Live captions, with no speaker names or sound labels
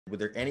Were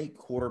there any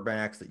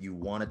quarterbacks that you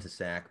wanted to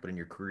sack, but in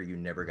your career you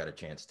never got a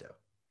chance to?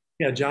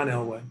 Yeah, John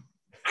Elway.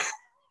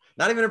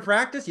 Not even in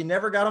practice? You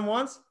never got him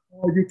once?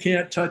 Oh, you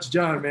can't touch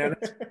John, man.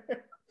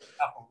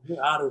 Get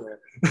out of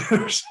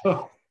there.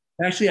 So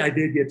actually, I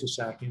did get to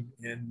sack him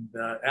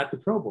at the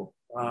Pro Bowl.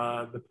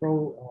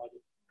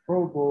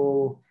 Pro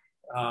Bowl,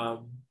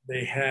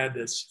 they had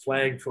this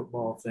flag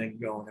football thing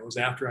going. It was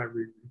after I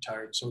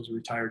retired, so it was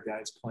retired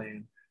guys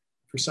playing.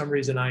 For some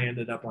reason, I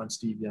ended up on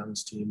Steve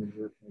Young's team and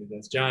we were playing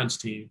against John's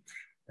team,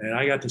 and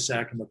I got to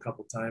sack him a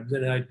couple times.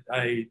 And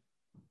I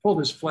pulled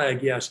his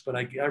flag, yes, but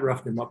I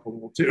roughed him up a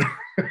little too.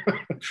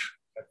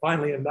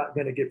 Finally, I'm not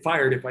going to get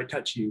fired if I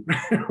touch you.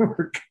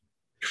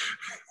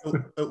 So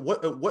at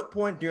what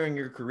point during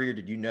your career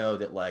did you know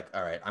that, like,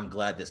 all right, I'm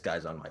glad this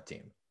guy's on my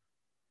team?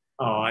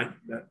 Oh,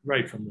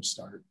 right from the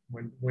start.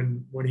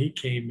 When he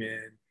came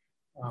in,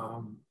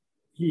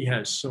 he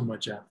has so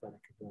much athletic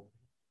ability.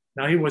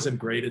 Now, he wasn't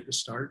great at the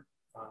start.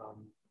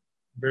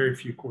 Very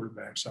few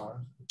quarterbacks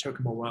are. It took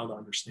him a while to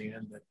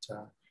understand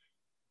that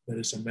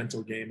it's a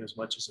mental game as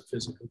much as a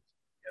physical in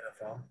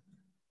the NFL.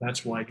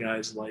 That's why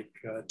guys like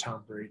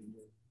Tom Brady and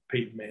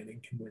Peyton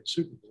Manning can win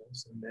Super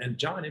Bowls, and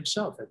John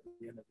himself at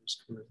the end of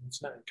his career.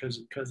 It's not because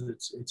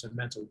it's a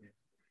mental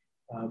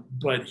game,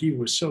 but he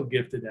was so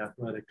gifted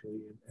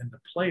athletically, and to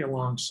play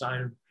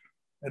alongside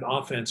an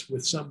offense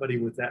with somebody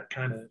with that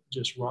kind of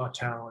just raw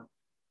talent,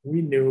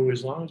 we knew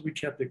as long as we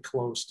kept it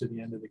close to the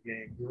end of the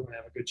game, we were going to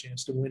have a good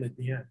chance to win at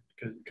the end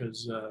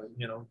because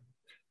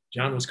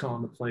John was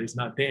calling the plays,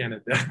 not Dan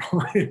at that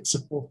point.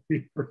 So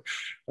it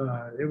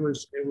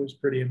was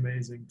pretty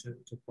amazing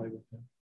to play with him.